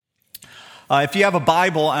If you have a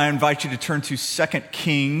Bible, I invite you to turn to 2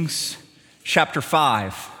 Kings chapter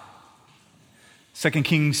 5. 2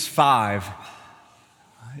 Kings 5.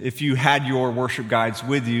 If you had your worship guides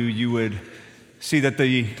with you, you would see that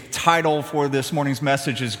the title for this morning's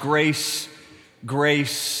message is Grace,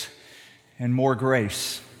 Grace, and More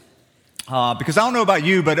Grace. Because I don't know about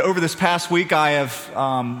you, but over this past week I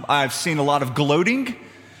have seen a lot of gloating.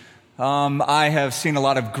 I have seen a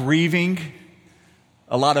lot of grieving,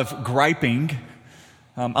 a lot of griping.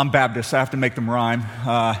 I'm Baptist, so I have to make them rhyme.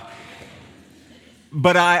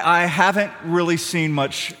 But I haven't really seen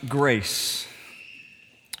much grace.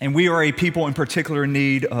 And we are a people in particular in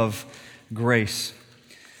need of grace.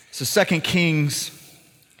 So 2 Kings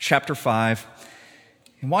chapter 5.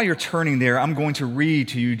 And while you're turning there, I'm going to read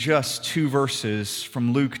to you just two verses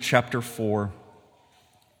from Luke chapter 4.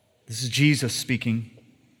 This is Jesus speaking.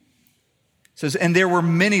 It says, "And there were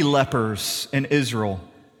many lepers in Israel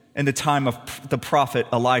in the time of the prophet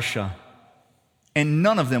Elisha, and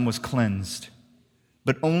none of them was cleansed,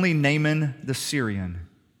 but only Naaman the Syrian.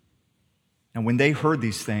 And when they heard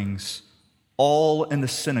these things, all in the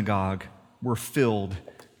synagogue were filled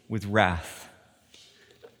with wrath."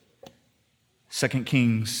 2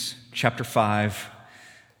 Kings chapter 5,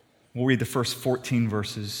 we'll read the first 14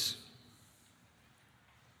 verses.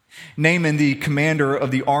 "Naaman, the commander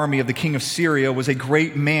of the army of the king of Syria, was a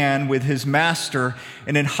great man with his master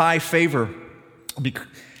and in high favor,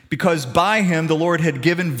 because by him the Lord had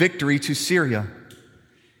given victory to Syria.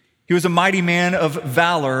 He was a mighty man of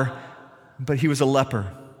valor, but he was a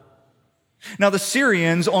leper. Now the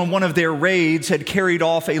Syrians, on one of their raids, had carried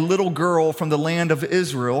off a little girl from the land of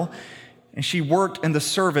Israel, and she worked in the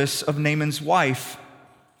service of Naaman's wife.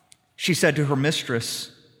 She said to her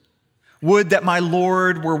mistress, 'Would that my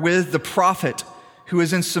Lord were with the prophet who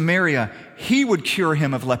is in Samaria. He would cure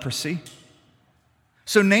him of leprosy.'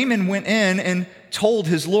 So Naaman went in and told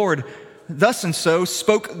his Lord. Thus and so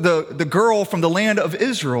spoke the girl from the land of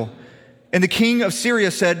Israel. And the king of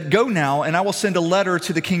Syria said, 'Go now, and I will send a letter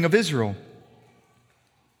to the king of Israel.'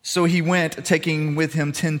 So he went, taking with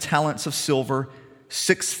him 10 talents of silver,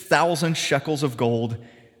 6,000 shekels of gold,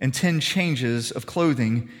 and 10 changes of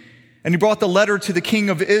clothing. And he brought the letter to the king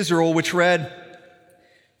of Israel, which read,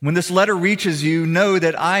 'When this letter reaches you, know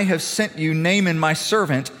that I have sent you Naaman my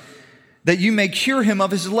servant, that you may cure him of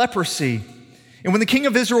his leprosy.' And when the king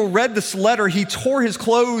of Israel read this letter, he tore his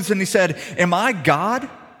clothes and he said, 'Am I God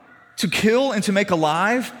to kill and to make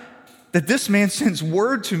alive, that this man sends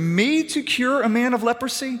word to me to cure a man of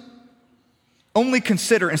leprosy? Only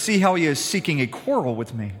consider and see how he is seeking a quarrel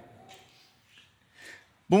with me.'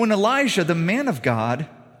 But when Elijah, the man of God,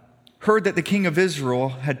 heard that the king of Israel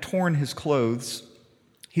had torn his clothes,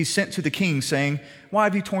 he sent to the king, saying, 'Why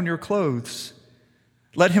have you torn your clothes?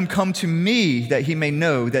 Let him come to me, that he may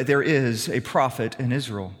know that there is a prophet in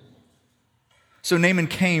Israel.' So Naaman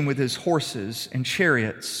came with his horses and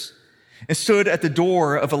chariots and stood at the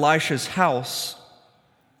door of Elisha's house.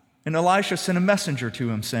 And Elisha sent a messenger to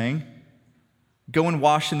him, saying, 'Go and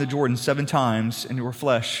wash in the Jordan 7 times, and your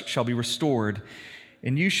flesh shall be restored,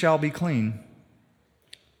 and you shall be clean.'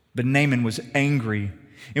 But Naaman was angry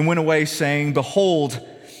and went away, saying, 'Behold,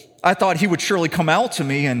 I thought he would surely come out to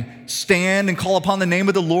me and stand and call upon the name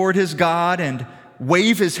of the Lord his God and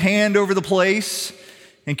wave his hand over the place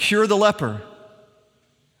and cure the leper.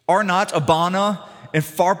 Are not Abana and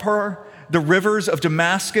Pharpar, the rivers of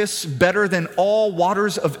Damascus, better than all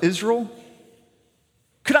waters of Israel?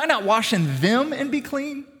 Could I not wash in them and be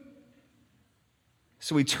clean?'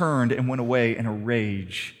 So he turned and went away in a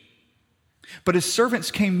rage. But his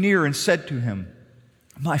servants came near and said to him,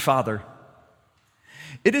 'My father,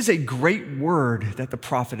 it is a great word that the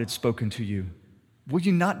prophet had spoken to you. Will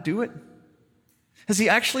you not do it? Has he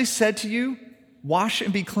actually said to you, wash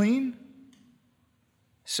and be clean?'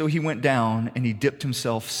 So he went down and he dipped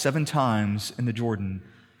himself 7 times in the Jordan,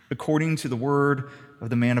 according to the word of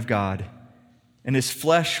the man of God. And his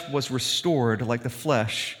flesh was restored like the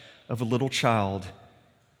flesh of a little child,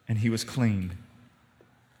 and he was clean."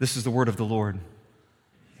 This is the word of the Lord.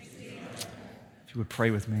 If you would pray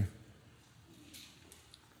with me.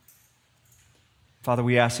 Father,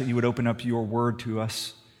 we ask that you would open up your word to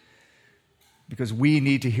us, because we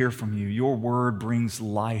need to hear from you. Your word brings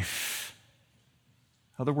life.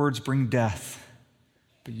 Other words bring death,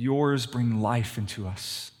 but yours bring life into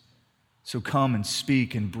us. So come and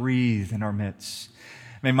speak and breathe in our midst.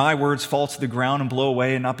 May my words fall to the ground and blow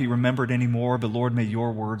away and not be remembered anymore, but Lord, may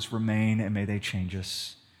your words remain and may they change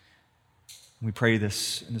us. We pray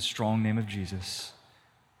this in the strong name of Jesus.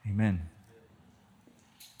 Amen.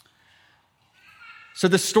 So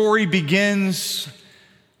the story begins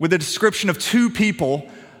with a description of 2 people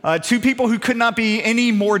two people who could not be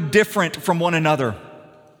any more different from one another.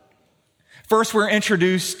 First, we're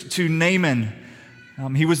introduced to Naaman.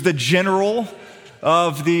 He was the general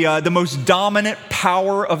of the most dominant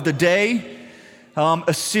power of the day,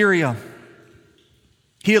 Assyria.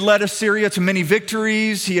 He had led Assyria to many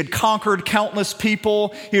victories. He had conquered countless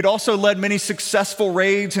people. He had also led many successful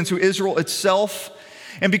raids into Israel itself.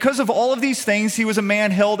 And because of all of these things, he was a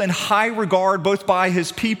man held in high regard both by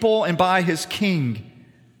his people and by his king.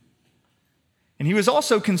 And he was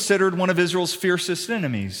also considered one of Israel's fiercest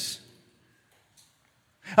enemies.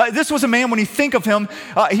 This was a man, when you think of him,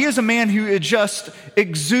 he is a man who just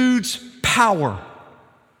exudes power.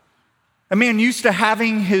 A man used to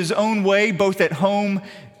having his own way both at home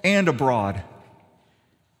and abroad.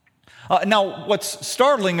 Now, what's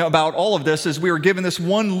startling about all of this is we are given this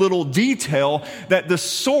one little detail that the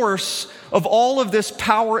source of all of this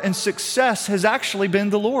power and success has actually been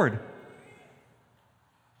the Lord.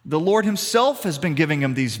 The Lord himself has been giving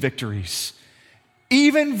him these victories,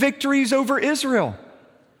 even victories over Israel.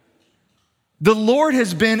 The Lord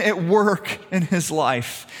has been at work in his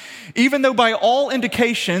life. Even though by all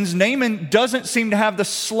indications, Naaman doesn't seem to have the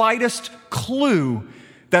slightest clue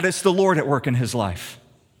that it's the Lord at work in his life.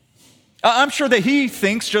 I'm sure that he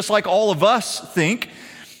thinks, just like all of us think,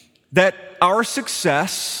 that our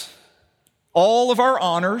success, all of our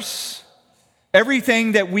honors,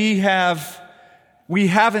 everything that we have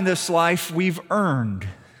in this life, we've earned.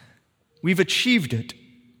 We've achieved it.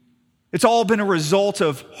 It's all been a result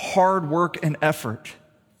of hard work and effort.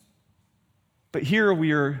 But here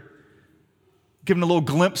we are given a little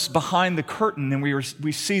glimpse behind the curtain, and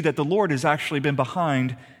we see that the Lord has actually been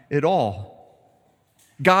behind it all.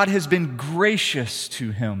 God has been gracious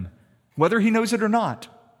to him, whether he knows it or not.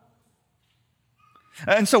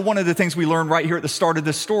 And so one of the things we learn right here at the start of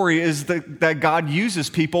this story is that God uses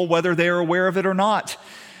people whether they are aware of it or not,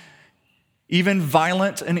 even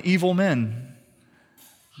violent and evil men.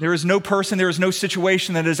 There is no person, there is no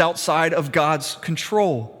situation that is outside of God's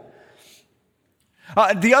control.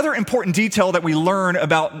 The other important detail that we learn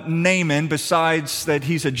about Naaman, besides that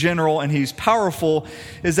he's a general and he's powerful,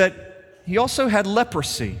 is that he also had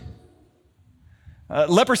leprosy.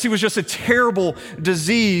 Leprosy was just a terrible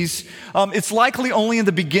disease. It's likely only in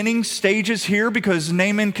the beginning stages here because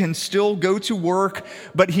Naaman can still go to work,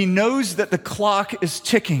 but he knows that the clock is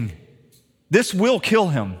ticking. This will kill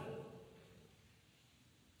him.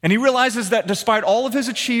 And he realizes that despite all of his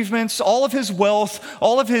achievements, all of his wealth,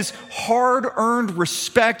 all of his hard-earned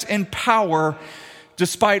respect and power,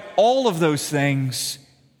 despite all of those things,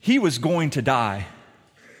 he was going to die.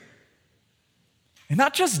 And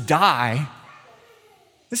not just die.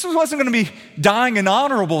 This wasn't going to be dying an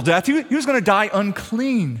honorable death. He was going to die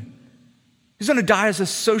unclean. He was going to die as a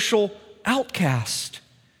social outcast.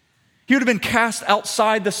 He would have been cast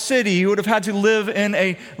outside the city. He would have had to live in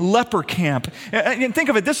a leper camp. And think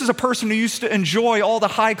of it, this is a person who used to enjoy all the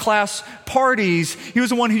high-class parties. He was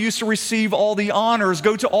the one who used to receive all the honors,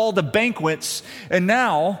 go to all the banquets, and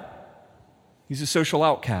now he's a social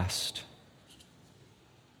outcast.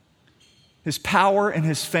 His power and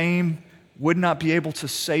his fame would not be able to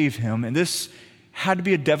save him, and this had to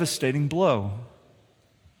be a devastating blow.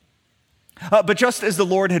 But just as the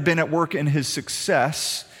Lord had been at work in his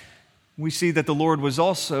success, we see that the Lord was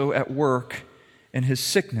also at work in his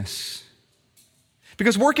sickness.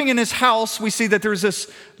 Because working in his house, we see that there's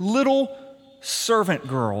this little servant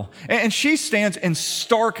girl, and she stands in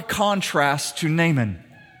stark contrast to Naaman.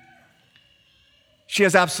 She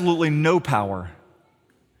has absolutely no power,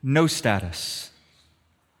 no status.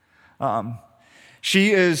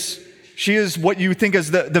 She is what you think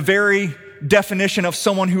is the very definition of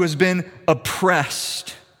someone who has been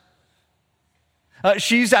oppressed.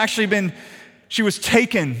 She was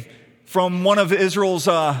taken from one of Israel's,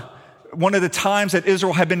 one of the times that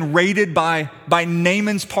Israel had been raided by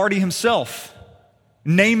Naaman's party himself.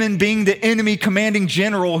 Naaman being the enemy commanding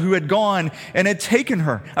general who had gone and had taken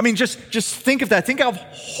her. I mean, just think of that. Think how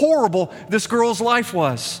horrible this girl's life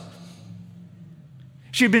was.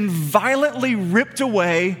 She had been violently ripped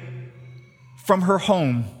away from her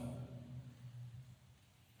home.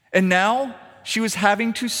 And now she was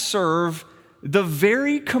having to serve the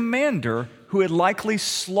very commander who had likely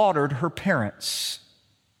slaughtered her parents.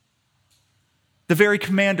 The very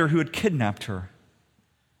commander who had kidnapped her.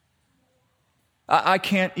 I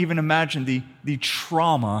can't even imagine the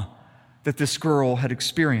trauma that this girl had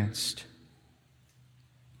experienced.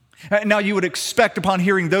 Now you would expect, upon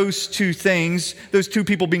hearing those two things, those two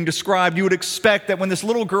people being described, you would expect that when this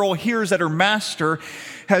little girl hears that her master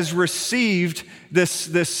has received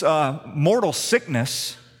this mortal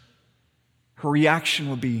sickness, her reaction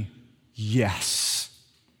would be, yes,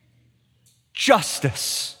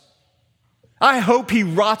 justice. I hope he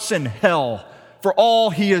rots in hell for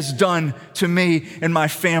all he has done to me and my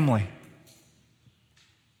family.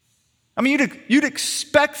 I mean, you'd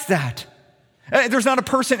expect that. There's not a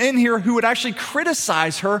person in here who would actually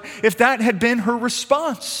criticize her if that had been her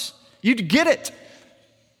response. You'd get it.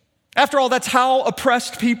 After all, that's how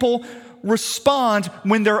oppressed people respond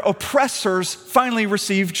when their oppressors finally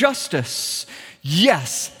receive justice.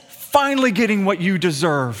 Yes, finally getting what you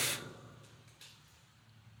deserve.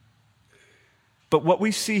 But what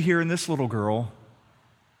we see here in this little girl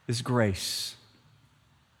is grace.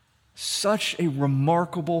 Such a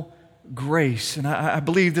remarkable grace. And I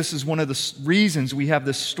believe this is one of the reasons we have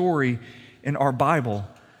this story in our Bible.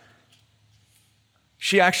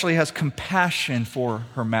 She actually has compassion for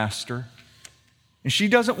her master, and she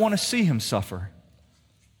doesn't want to see him suffer.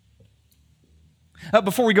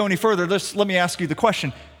 Before we go any further, let me ask you the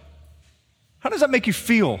question. How does that make you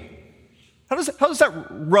feel? How does that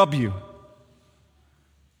rub you?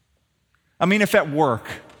 I mean, if at work,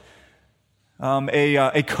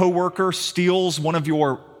 a coworker steals one of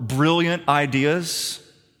your brilliant ideas,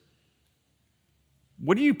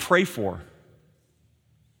 what do you pray for?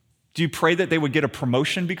 Do you pray that they would get a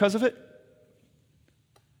promotion because of it?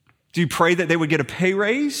 Do you pray that they would get a pay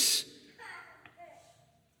raise?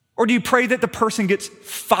 Or do you pray that the person gets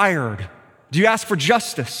fired? Do you ask for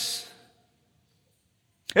justice?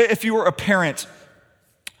 If you were a parent,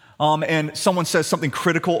 and someone says something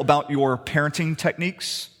critical about your parenting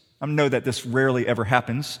techniques, I know that this rarely ever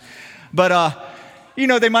happens, but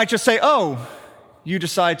they might just say, "Oh, you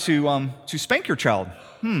decide to spank your child.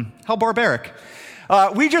 How barbaric."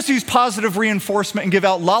 We just use positive reinforcement and give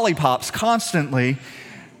out lollipops constantly.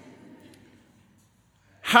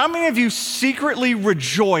 How many of you secretly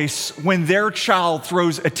rejoice when their child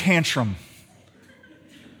throws a tantrum?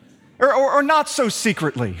 Or not so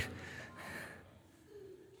secretly?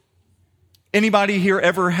 Anybody here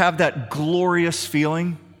ever have that glorious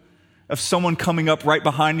feeling of someone coming up right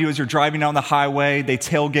behind you as you're driving down the highway? They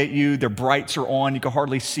tailgate you, their brights are on, you can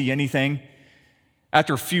hardly see anything.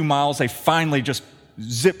 After a few miles, they finally just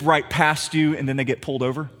zip right past you, and then they get pulled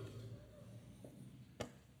over.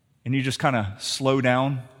 And you just kind of slow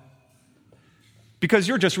down. Because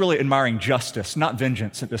you're just really admiring justice, not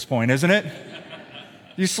vengeance at this point, isn't it?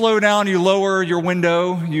 You slow down, you lower your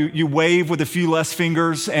window, you wave with a few less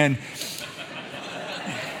fingers, and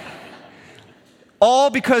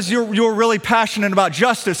all because you're really passionate about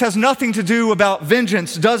justice. Has nothing to do about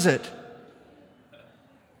vengeance, does it?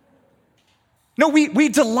 No, we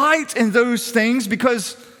delight in those things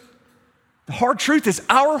because the hard truth is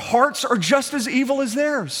our hearts are just as evil as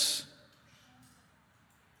theirs.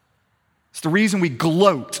 It's the reason we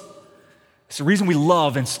gloat. It's the reason we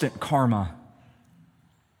love instant karma.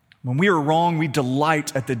 When we are wrong, we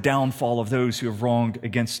delight at the downfall of those who have wronged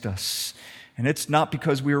against us. And it's not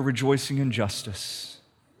because we are rejoicing in justice.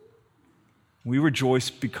 We rejoice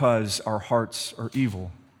because our hearts are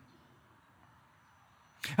evil.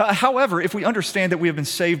 However, if we understand that we have been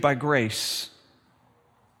saved by grace,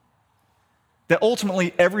 that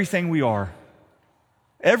ultimately everything we are,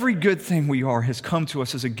 every good thing we are has come to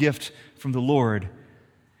us as a gift from the Lord,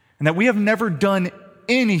 and that we have never done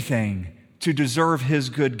anything to deserve his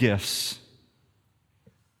good gifts,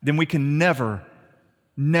 then we can never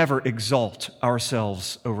exalt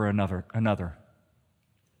ourselves over another.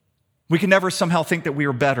 We can never somehow think that we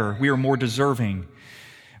are better, we are more deserving.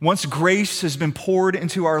 Once grace has been poured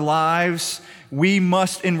into our lives, we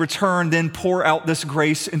must in return then pour out this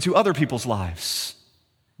grace into other people's lives.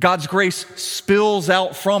 God's grace spills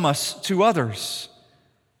out from us to others.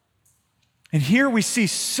 And here we see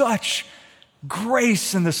such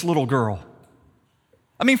grace in this little girl.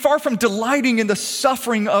 I mean, far from delighting in the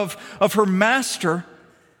suffering of her master,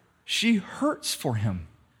 she hurts for him.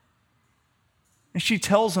 And she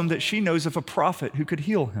tells him that she knows of a prophet who could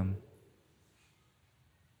heal him.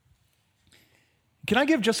 Can I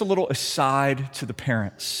give just a little aside to the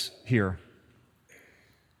parents here?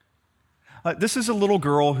 This is a little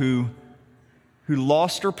girl who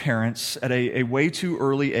lost her parents at a way too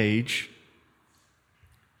early age.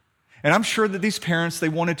 And I'm sure that these parents, they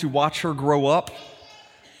wanted to watch her grow up.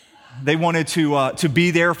 They wanted to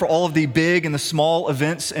be there for all of the big and the small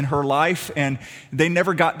events in her life, and they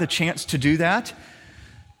never got the chance to do that.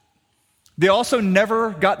 They also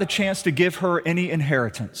never got the chance to give her any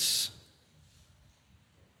inheritance.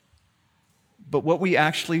 But what we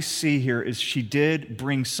actually see here is she did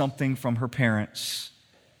bring something from her parents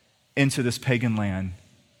into this pagan land.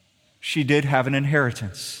 She did have an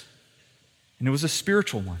inheritance, and it was a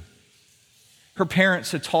spiritual one. Her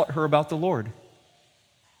parents had taught her about the Lord.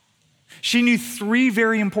 She knew three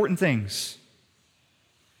very important things.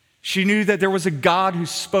 She knew that there was a God who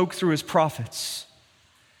spoke through his prophets.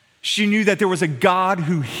 She knew that there was a God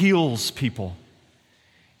who heals people.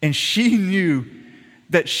 And she knew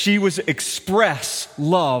that she was to express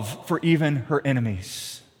love for even her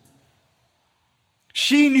enemies.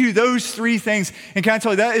 She knew those three things. And can I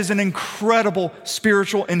tell you, that is an incredible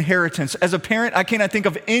spiritual inheritance. As a parent, I cannot think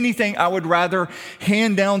of anything I would rather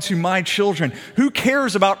hand down to my children. Who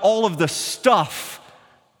cares about all of the stuff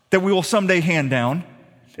that we will someday hand down?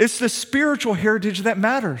 It's the spiritual heritage that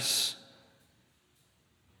matters.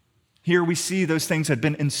 Here we see those things had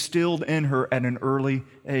been instilled in her at an early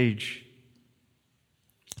age.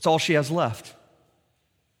 It's all she has left.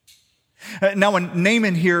 Now when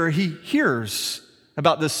Naaman here, he hears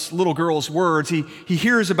about this little girl's words. He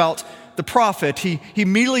hears about the prophet. He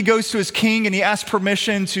immediately goes to his king and he asks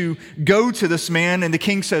permission to go to this man. And the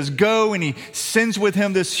king says, go. And he sends with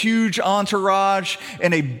him this huge entourage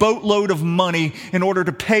and a boatload of money in order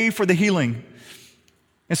to pay for the healing.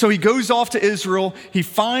 And so he goes off to Israel, he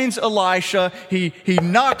finds Elisha, he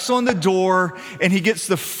knocks on the door, and he gets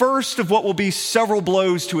the first of what will be several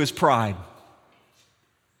blows to his pride.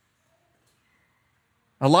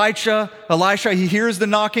 Elisha, he hears the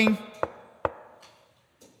knocking.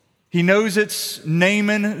 He knows it's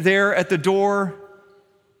Naaman there at the door.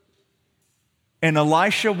 And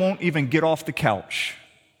Elisha won't even get off the couch.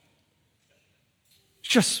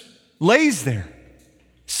 Just lays there.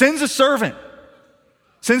 Sends a servant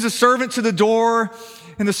to the door,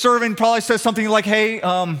 and the servant probably says something like, hey,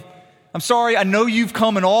 I'm sorry, I know you've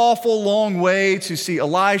come an awful long way to see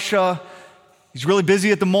Elisha. He's really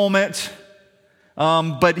busy at the moment,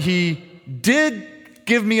 but he did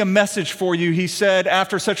give me a message for you. He said,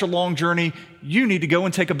 after such a long journey, you need to go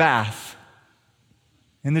and take a bath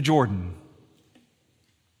in the Jordan.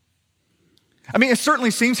 I mean, it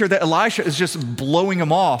certainly seems here that Elisha is just blowing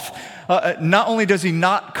him off. Not only does he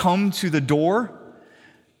not come to the door,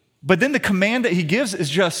 but then the command that he gives is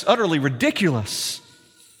just utterly ridiculous.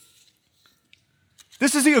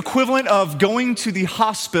 This is the equivalent of going to the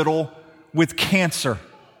hospital with cancer.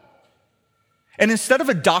 And instead of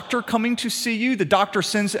a doctor coming to see you, the doctor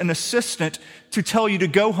sends an assistant to tell you to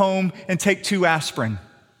go home and take 2 aspirin.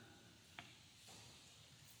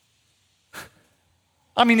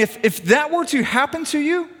 I mean, if that were to happen to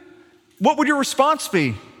you, what would your response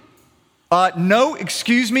be? No,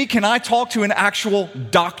 excuse me, can I talk to an actual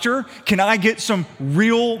doctor? Can I get some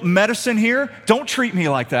real medicine here? Don't treat me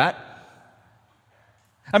like that.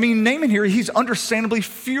 I mean, Naaman here, he's understandably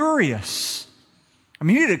furious. I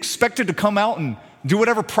mean, he'd expected to come out and do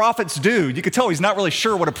whatever prophets do. You could tell he's not really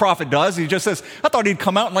sure what a prophet does. He just says, I thought he'd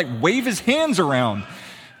come out and like wave his hands around.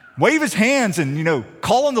 Wave his hands and,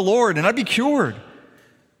 call on the Lord and I'd be cured.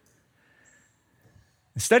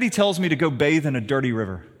 Instead, he tells me to go bathe in a dirty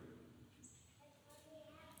river.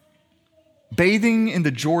 Bathing in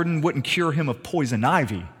the Jordan wouldn't cure him of poison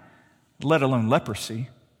ivy, let alone leprosy.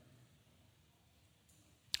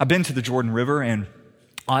 I've been to the Jordan River, and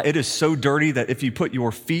it is so dirty that if you put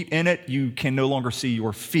your feet in it, you can no longer see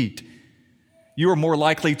your feet. You are more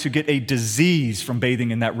likely to get a disease from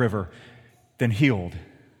bathing in that river than healed.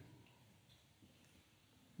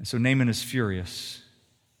 And so Naaman is furious.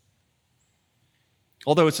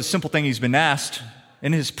 Although it's a simple thing he's been asked,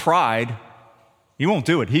 in his pride, he won't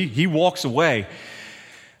do it. He walks away.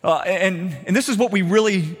 And this is what we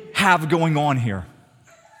really have going on here.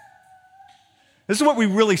 This is what we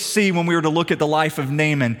really see when we were to look at the life of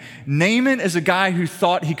Naaman. Naaman is a guy who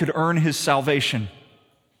thought he could earn his salvation,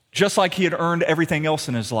 just like he had earned everything else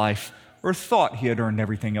in his life, or thought he had earned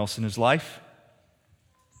everything else in his life.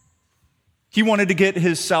 He wanted to get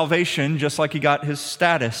his salvation just like he got his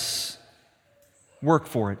status. Work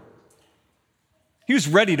for it. He was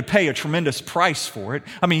ready to pay a tremendous price for it.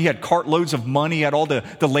 I mean, he had cartloads of money, he had all the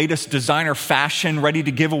latest designer fashion ready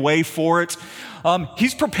to give away for it.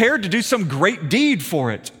 He's prepared to do some great deed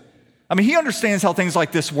for it. I mean, he understands how things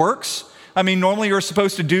like this works. I mean, normally you're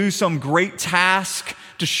supposed to do some great task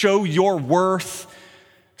to show your worth,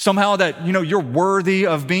 somehow that, you're worthy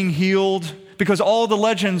of being healed, because all the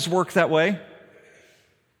legends work that way.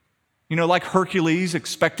 Like Hercules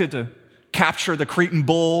expected to capture the Cretan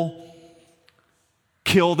bull,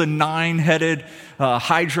 kill the 9-headed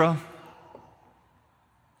Hydra.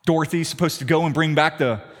 Dorothy's supposed to go and bring back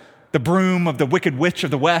the broom of the wicked witch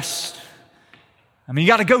of the West. I mean, you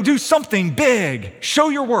got to go do something big. Show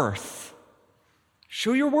your worth.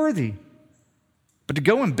 Show you're worthy. But to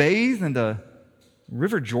go and bathe in the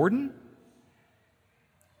River Jordan?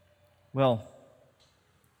 Well,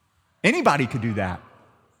 anybody could do that.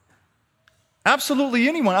 Absolutely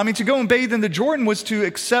anyone. I mean, to go and bathe in the Jordan was to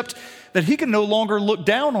accept that he could no longer look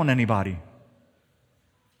down on anybody.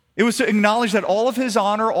 It was to acknowledge that all of his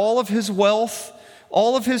honor, all of his wealth,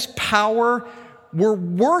 all of his power were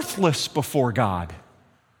worthless before God.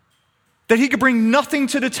 That he could bring nothing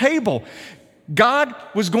to the table. God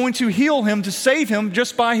was going to heal him, to save him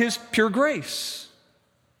just by his pure grace.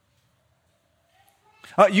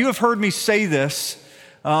 You have heard me say this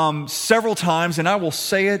several times, and I will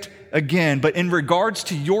say it again, but in regards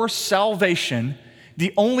to your salvation,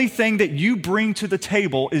 the only thing that you bring to the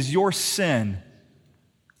table is your sin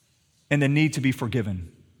and the need to be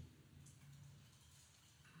forgiven.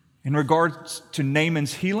 In regards to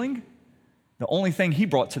Naaman's healing, the only thing he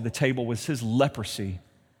brought to the table was his leprosy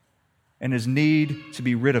and his need to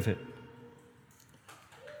be rid of it.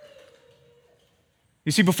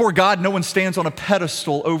 You see, before God, no one stands on a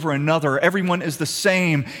pedestal over another. Everyone is the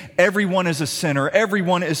same. Everyone is a sinner.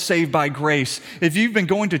 Everyone is saved by grace. If you've been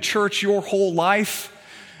going to church your whole life,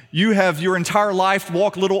 you have your entire life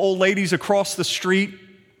walked little old ladies across the street.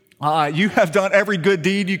 You have done every good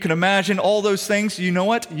deed you can imagine, all those things. You know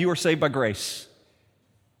what? You are saved by grace.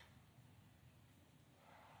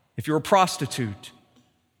 If you're a prostitute,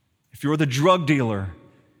 if you're the drug dealer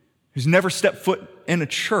who's never stepped foot in a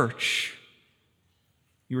church,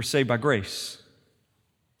 you are saved by grace.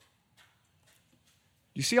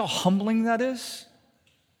 You see how humbling that is?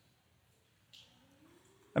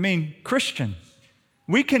 I mean, Christian,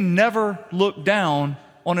 we can never look down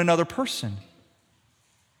on another person.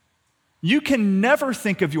 You can never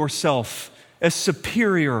think of yourself as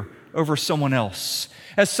superior over someone else,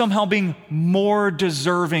 as somehow being more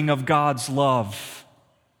deserving of God's love.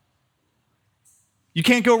 You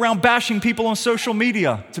can't go around bashing people on social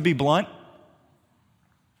media, to be blunt.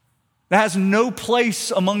 That has no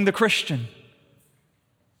place among the Christian.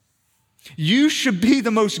 You should be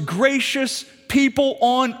the most gracious people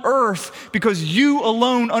on earth because you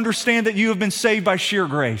alone understand that you have been saved by sheer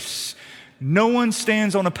grace. No one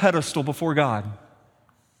stands on a pedestal before God.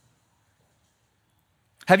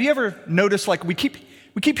 Have you ever noticed, like we keep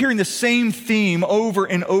hearing the same theme over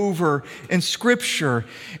and over in Scripture,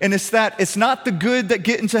 and it's that it's not the good that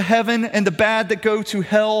get into heaven and the bad that go to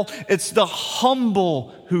hell. It's the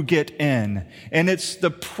humble who get in, and it's the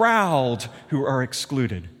proud who are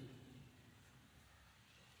excluded.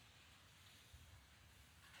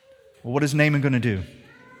 Well, what is Naaman going to do?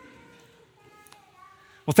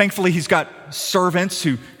 Well, thankfully, he's got servants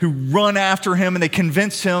who run after him, and they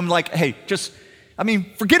convince him, like, hey,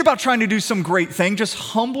 forget about trying to do some great thing. Just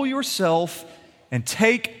humble yourself and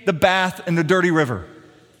take the bath in the dirty river.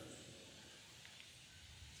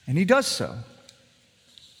 And he does so.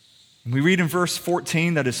 And we read in verse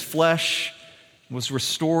 14 that his flesh was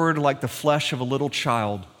restored like the flesh of a little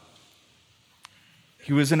child.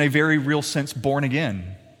 He was in a very real sense born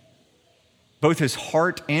again. Both his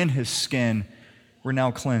heart and his skin were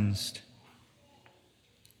now cleansed.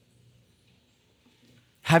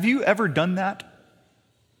 Have you ever done that?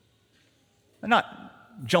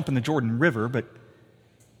 Not jump in the Jordan River, but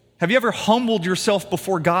have you ever humbled yourself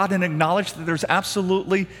before God and acknowledged that there's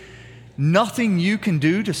absolutely nothing you can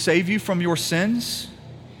do to save you from your sins?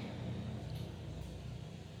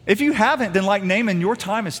 If you haven't, then like Naaman, your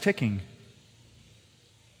time is ticking.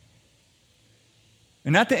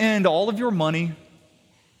 And at the end, all of your money,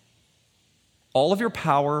 all of your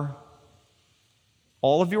power,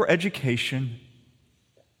 all of your education,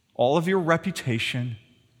 all of your reputation,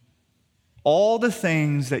 all the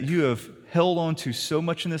things that you have held on to so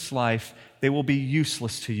much in this life, they will be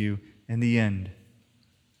useless to you in the end.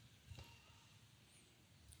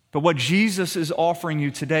 But what Jesus is offering you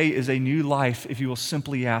today is a new life if you will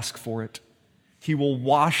simply ask for it. He will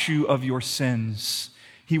wash you of your sins.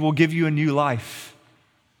 He will give you a new life.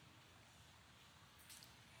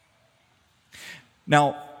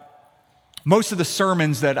 Now, most of the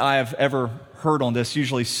sermons that I have ever heard on this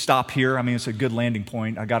usually stop here. I mean, it's a good landing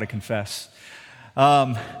point, I got to confess.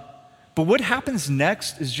 But what happens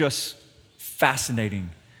next is just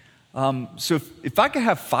fascinating. So if I could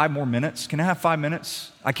have 5 more minutes, can I have 5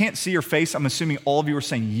 minutes? I can't see your face. I'm assuming all of you are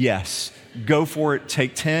saying yes. Go for it.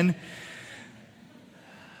 Take 10.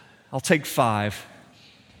 I'll take 5.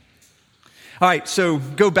 All right, so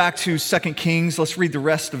go back to 2 Kings. Let's read the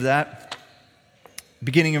rest of that.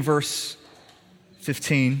 Beginning in verse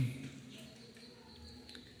 15.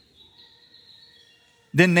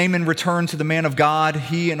 Then Naaman returned to the man of God,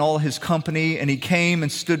 he and all his company, and he came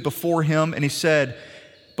and stood before him, and he said,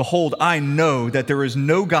 "Behold, I know that there is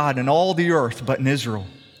no God in all the earth but in Israel.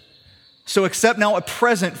 So accept now a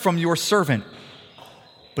present from your servant."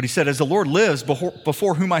 But he said, "As the Lord lives,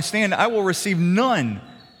 before whom I stand, I will receive none."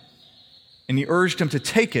 And he urged him to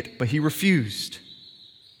take it, but he refused.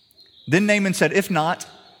 Then Naaman said, "If not,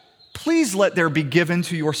 please let there be given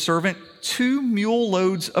to your servant 2 mule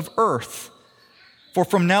loads of earth. For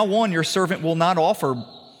from now on your servant will not offer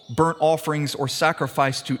burnt offerings or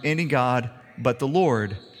sacrifice to any god but the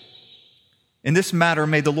Lord. In this matter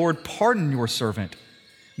may the Lord pardon your servant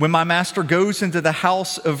when my master goes into the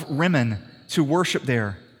house of Rimmon to worship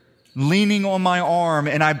there, leaning on my arm,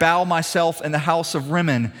 and I bow myself in the house of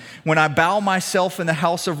Rimmon. When I bow myself in the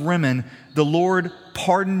house of Rimmon, the Lord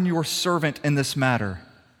pardon your servant in this matter."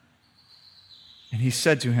 And he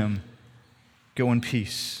said to him, "Go in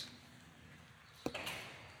peace."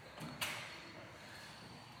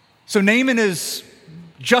 So Naaman has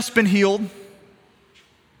just been healed.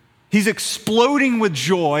 He's exploding with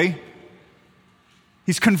joy.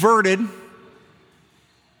 He's converted.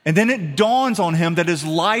 And then it dawns on him that his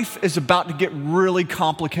life is about to get really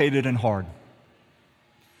complicated and hard.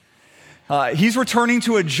 He's returning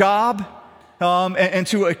to a job and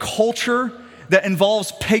to a culture that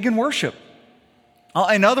involves pagan worship.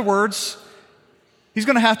 In other words, he's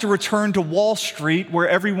going to have to return to Wall Street where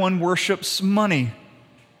everyone worships money.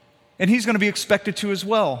 And he's going to be expected to as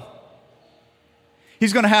well.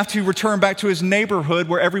 He's going to have to return back to his neighborhood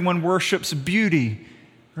where everyone worships beauty,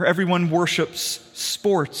 where everyone worships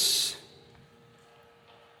sports.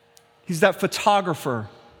 He's that photographer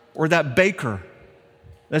or that baker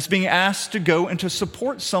that's being asked to go and to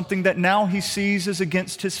support something that now he sees as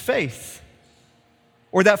against his faith.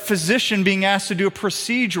 Or that physician being asked to do a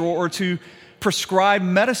procedure or to prescribe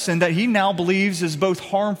medicine that he now believes is both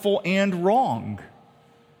harmful and wrong.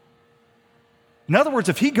 In other words,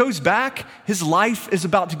 if he goes back, his life is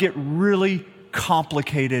about to get really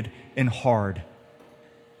complicated and hard.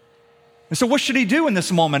 And so what should he do in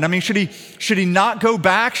this moment? I mean, should he not go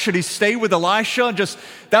back? Should he stay with Elisha?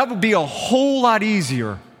 That would be a whole lot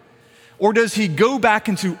easier. Or does he go back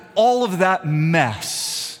into all of that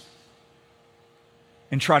mess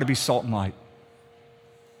and try to be salt and light?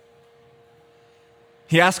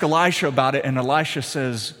 He asked Elisha about it, and Elisha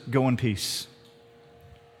says, "Go in peace."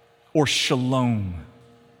 Or shalom.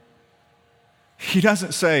 He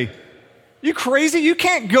doesn't say, "You crazy? You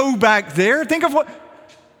can't go back there. Think of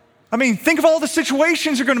all the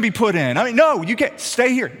situations you're going to be put in. No, you can't.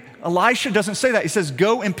 Stay here." Elisha doesn't say that. He says,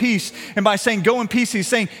 "Go in peace." And by saying go in peace, he's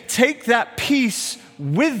saying, take that peace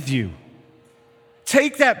with you.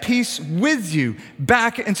 Take that peace with you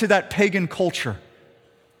back into that pagan culture.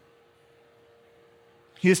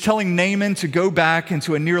 He is telling Naaman to go back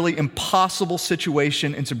into a nearly impossible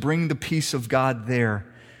situation and to bring the peace of God there.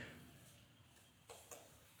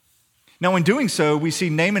 Now, in doing so, we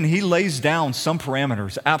see Naaman, he lays down some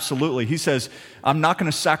parameters. Absolutely. He says, "I'm not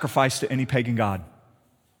going to sacrifice to any pagan god.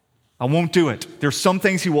 I won't do it." There's some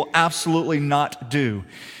things he will absolutely not do.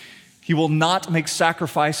 He will not make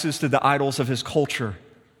sacrifices to the idols of his culture.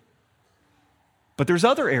 But there's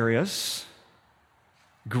other areas,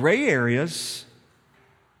 gray areas,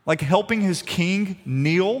 like helping his king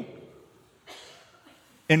kneel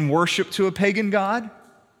in worship to a pagan god,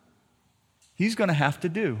 he's going to have to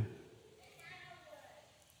do.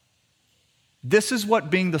 This is what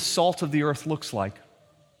being the salt of the earth looks like.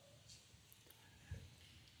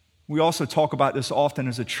 We also talk about this often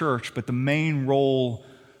as a church, but the main role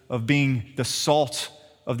of being the salt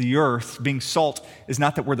of the earth, being salt, is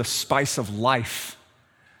not that we're the spice of life.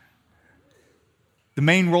 The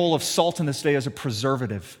main role of salt in this day is a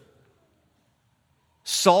preservative.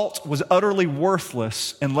 Salt was utterly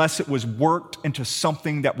worthless unless it was worked into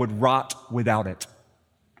something that would rot without it.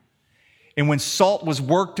 And when salt was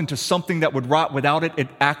worked into something that would rot without it, it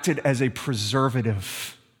acted as a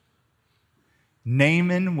preservative.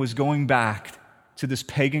 Naaman was going back to this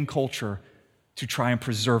pagan culture to try and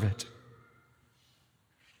preserve it.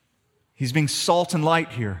 He's being salt and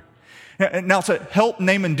light here. Now, to help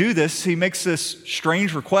Naaman do this, he makes this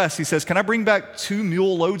strange request. He says, "Can I bring back 2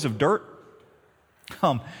 mule loads of dirt?"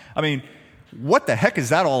 What the heck is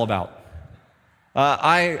that all about?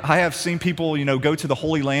 I have seen people, go to the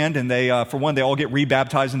Holy Land, and they all get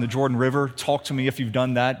rebaptized in the Jordan River. Talk to me if you've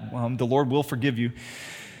done that. The Lord will forgive you.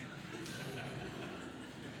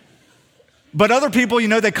 But other people,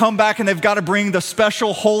 they come back and they've got to bring the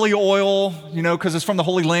special holy oil, because it's from the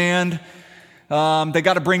Holy Land. They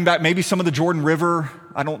got to bring back maybe some of the Jordan River.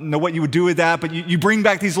 I don't know what you would do with that, but you bring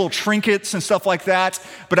back these little trinkets and stuff like that.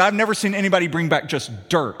 But I've never seen anybody bring back just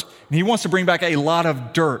dirt. And he wants to bring back a lot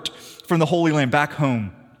of dirt from the Holy Land back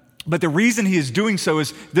home. But the reason he is doing so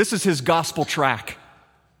is this is his gospel track.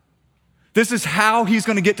 This is how he's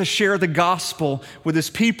going to get to share the gospel with his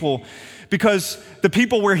people. Because the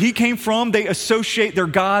people where he came from, they associate their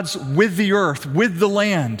gods with the earth, with the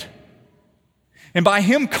land. And by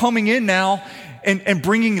him coming in now and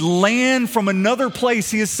bringing land from another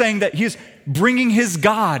place, he is saying that he is bringing his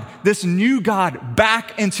God, this new God,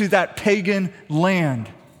 back into that pagan land.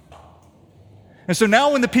 And so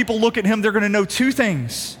now when the people look at him, they're going to know two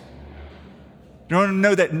things. They're going to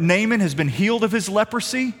know that Naaman has been healed of his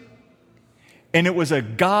leprosy, and it was a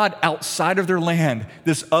God outside of their land,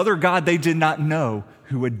 this other God they did not know,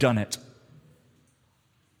 who had done it.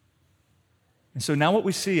 And so now what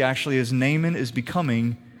we see actually is Naaman is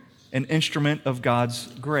becoming an instrument of God's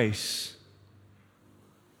grace.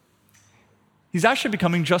 He's actually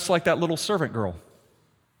becoming just like that little servant girl.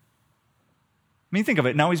 I mean, think of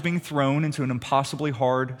it. Now he's being thrown into an impossibly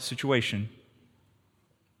hard situation.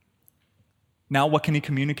 Now what can he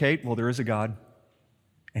communicate? Well, there is a God,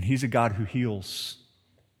 and he's a God who heals.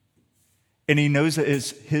 And he knows that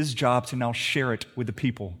it's his job to now share it with the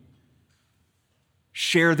people.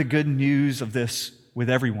 Share the good news of this with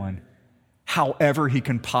everyone, however he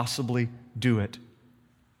can possibly do it.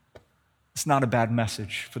 It's not a bad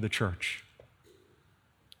message for the church.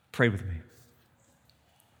 Pray with me.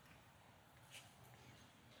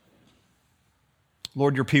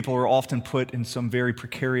 Lord, your people are often put in some very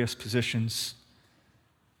precarious positions,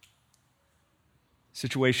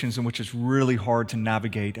 situations in which it's really hard to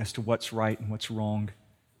navigate as to what's right and what's wrong.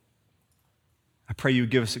 I pray you would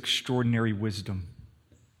give us extraordinary wisdom.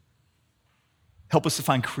 Help us to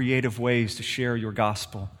find creative ways to share your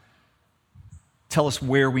gospel. Tell us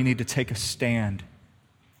where we need to take a stand.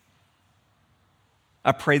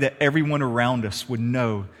 I pray that everyone around us would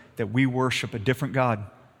know that we worship a different God.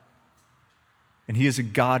 And he is a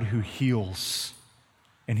God who heals.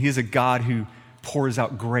 And he is a God who pours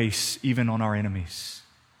out grace even on our enemies.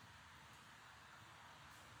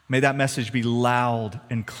 May that message be loud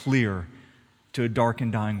and clear to a dark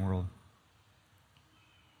and dying world.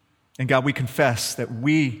 And God, we confess that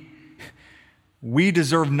we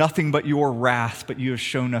deserve nothing but your wrath, but you have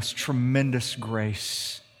shown us tremendous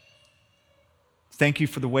grace. Thank you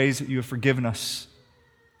for the ways that you have forgiven us,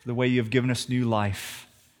 for the way you have given us new life.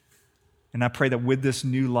 And I pray that with this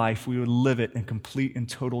new life, we would live it in complete and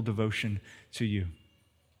total devotion to you.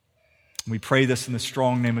 We pray this in the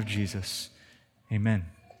strong name of Jesus. Amen.